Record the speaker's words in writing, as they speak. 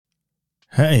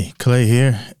Hey, Clay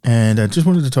here, and I just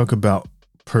wanted to talk about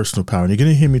personal power. And you're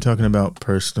going to hear me talking about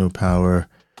personal power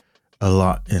a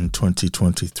lot in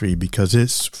 2023 because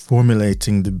it's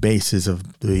formulating the basis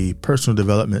of the personal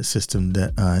development system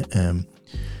that I am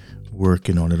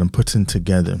working on, that I'm putting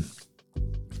together.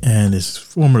 And it's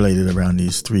formulated around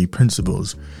these three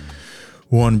principles.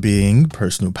 One being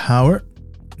personal power,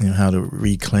 how to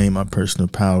reclaim our personal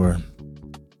power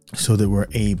so that we're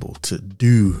able to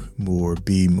do more,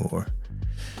 be more.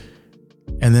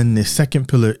 And then the second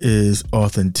pillar is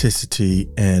authenticity,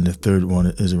 and the third one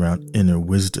is around inner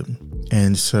wisdom.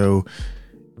 And so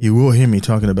you will hear me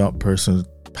talking about personal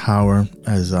power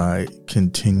as I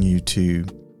continue to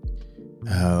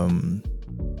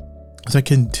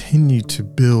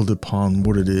build upon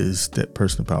what it is that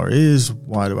personal power is.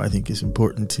 Why do I think it's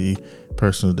important to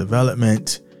personal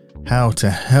development? How to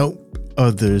help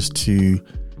others to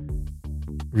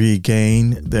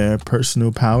regain their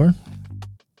personal power.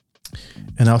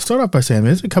 And I'll start off by saying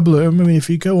there's a couple of, if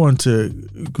you go onto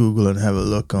Google and have a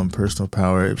look on personal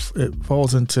power, it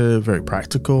falls into very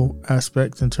practical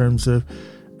aspects in terms of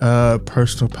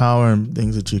personal power and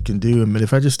things that you can do. But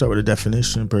if I just start with a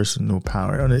definition of personal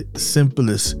power, on the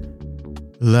simplest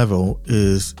level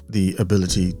is the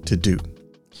ability to do.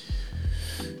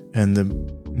 And the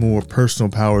more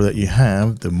personal power that you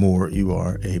have, the more you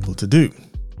are able to do.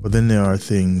 But then there are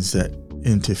things that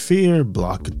interfere,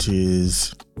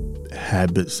 blockages,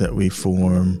 habits that we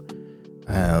form,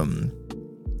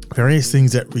 various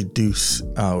things that reduce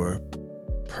our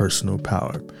personal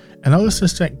power. And I'll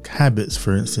just take habits,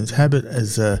 for instance. Habit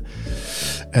as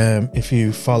if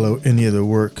you follow any of the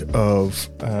work of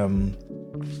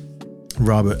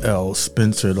Robert L.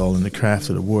 Spencer et al. In The Craft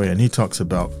of the Warrior, and he talks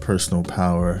about personal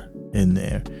power in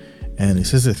there. And he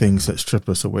says the things that strip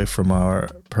us away from our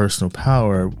personal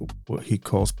power, what he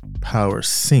calls power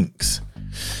sinks.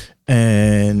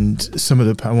 And some of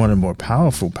one of the more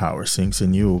powerful power sinks,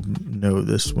 and you'll know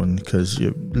this one because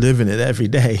you're living it every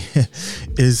day,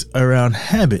 is around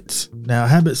habits. Now,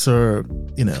 habits are,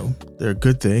 they're a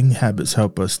good thing. Habits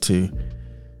help us to,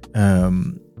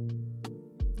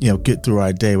 get through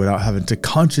our day without having to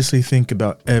consciously think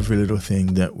about every little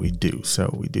thing that we do.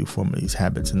 So we do form these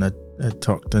habits. And I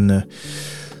talked in the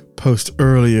post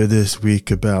earlier this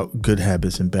week about good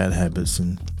habits and bad habits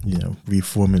and,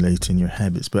 reformulating your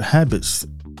habits. But habits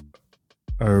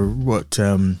are what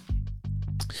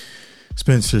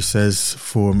Spencer says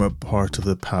form a part of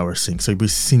the power sink. So we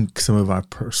sink some of our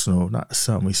personal,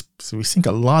 we sink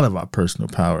a lot of our personal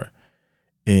power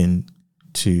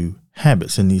into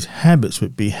habits. And these habits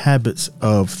would be habits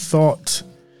of thought.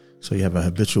 So you have a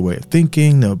habitual way of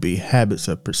thinking. There'll be habits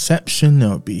of perception.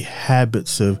 There'll be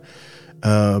habits of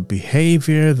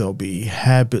behavior. There'll be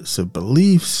habits of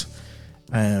beliefs.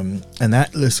 And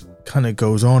that list kind of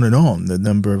goes on and on. The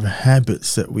number of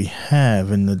habits that we have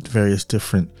and the various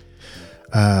different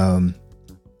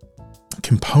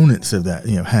components of that,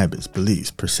 habits,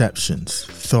 beliefs, perceptions,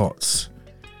 thoughts,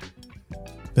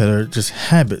 that are just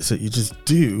habits that you just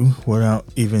do without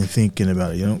even thinking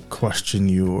about it. You don't question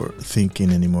your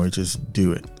thinking anymore. You just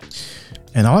do it.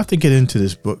 And I'll have to get into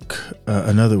this book,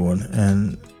 another one.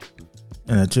 And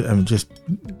I'm just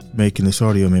making this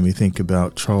audio made me think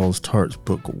about Charles Tartt's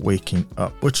book, Waking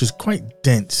Up, which is quite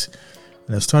dense.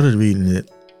 And I started reading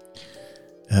it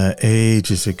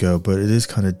ages ago, but it is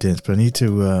kind of dense. But I need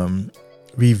to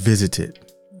revisit it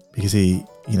because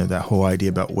that whole idea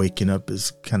about waking up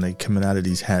is kind of coming out of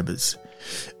these habits,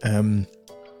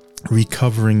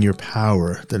 recovering your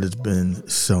power that has been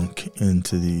sunk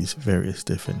into these various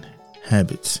different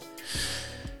habits.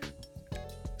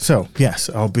 So yes,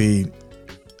 I'll be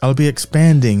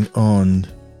expanding on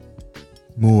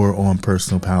more on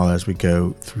personal power as we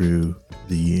go through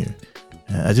the year.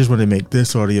 I just want to make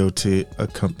this audio to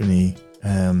accompany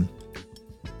the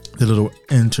little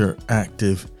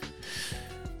interactive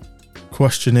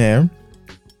questionnaire,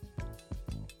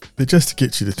 but just to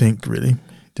get you to think, really,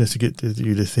 just to get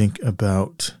you to think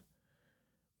about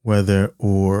whether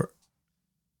or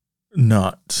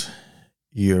not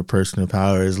your personal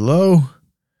power is low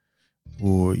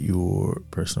or your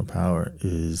personal power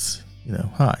is,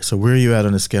 high. So where are you at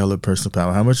on the scale of personal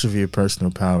power? How much of your personal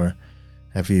power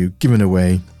have you given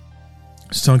away,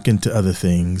 sunk into other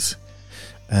things,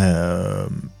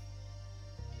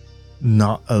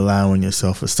 not allowing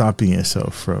yourself or stopping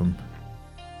yourself from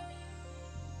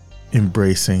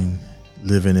embracing,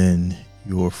 living in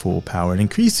your full power and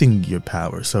increasing your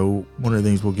power? So one of the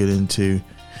things we'll get into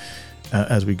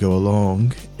as we go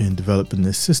along in developing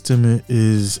this system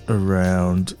is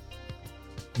around,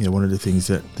 one of the things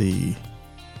that the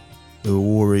the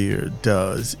warrior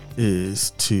does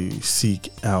is to seek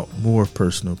out more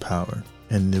personal power.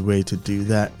 And the way to do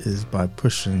that is by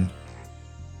pushing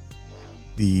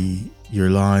your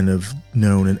line of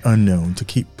known and unknown, to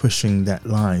keep pushing that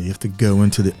line. You have to go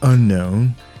into the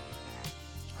unknown,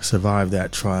 survive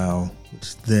that trial,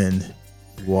 which then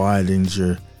widens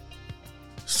your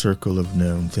circle of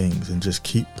known things, and just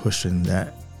keep pushing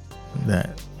that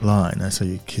line. That's how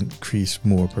you can increase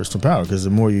more personal power, because the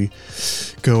more you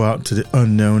go out to the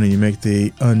unknown and you make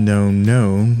the unknown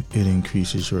known, it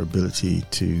increases your ability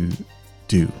to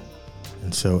do.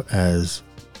 And so as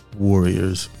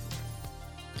warriors,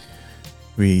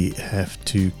 we have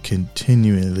to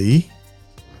continually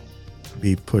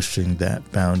be pushing that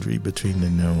boundary between the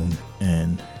known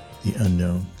and the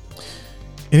unknown.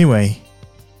 Anyway,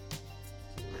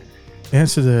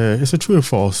 it's a true or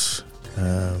false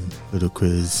little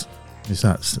quiz. It's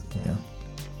not,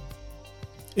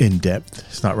 in depth.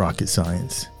 It's not rocket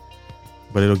science,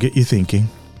 but it'll get you thinking.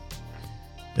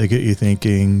 It'll get you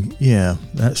thinking, yeah,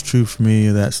 that's true for me,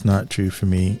 or that's not true for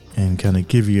me, and kind of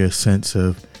give you a sense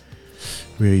of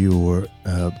where your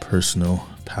personal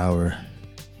power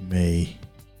may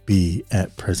be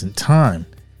at present time.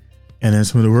 And then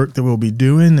some of the work that we'll be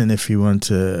doing, and if you want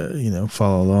to,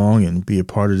 follow along and be a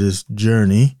part of this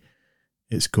journey,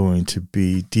 it's going to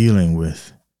be dealing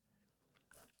with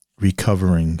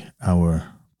recovering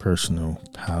our personal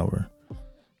power.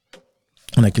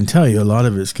 And I can tell you a lot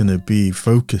of it's going to be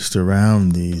focused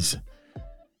around these,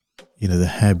 the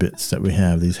habits that we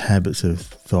have, these habits of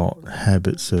thought,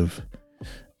 habits of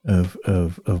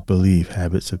belief,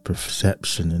 habits of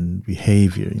perception and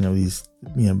behavior.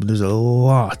 There's a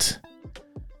lot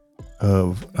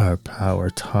of our power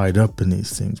tied up in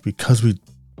these things because of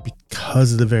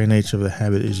the very nature of the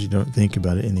habit is you don't think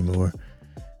about it anymore.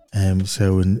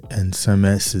 So in some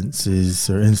instances,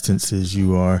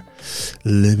 you are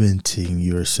limiting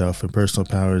yourself, and personal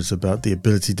power is about the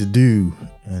ability to do,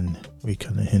 and we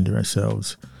kind of hinder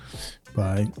ourselves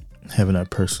by having our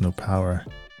personal power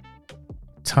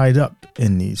tied up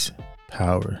in these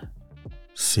power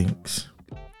sinks.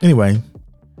 Anyway,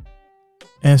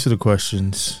 answer the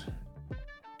questions,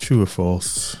 true or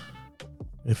false,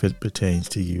 if it pertains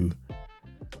to you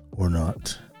or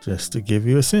not, just to give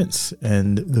you a sense.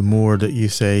 And the more that you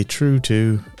say true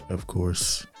to, of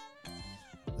course,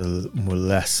 the more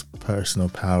less personal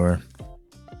power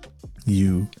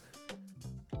you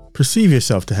perceive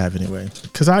yourself to have anyway.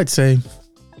 Because I'd say,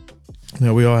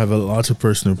 we all have a lot of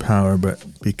personal power, but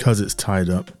because it's tied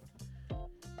up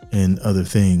in other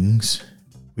things,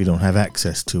 we don't have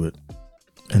access to it.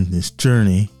 And this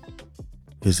journey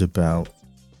is about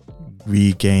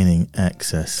regaining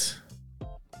access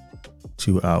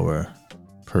to our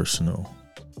personal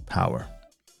power.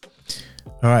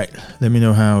 All right, let me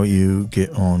know how you get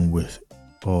on with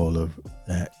all of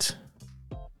that.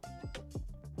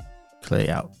 Play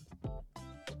out.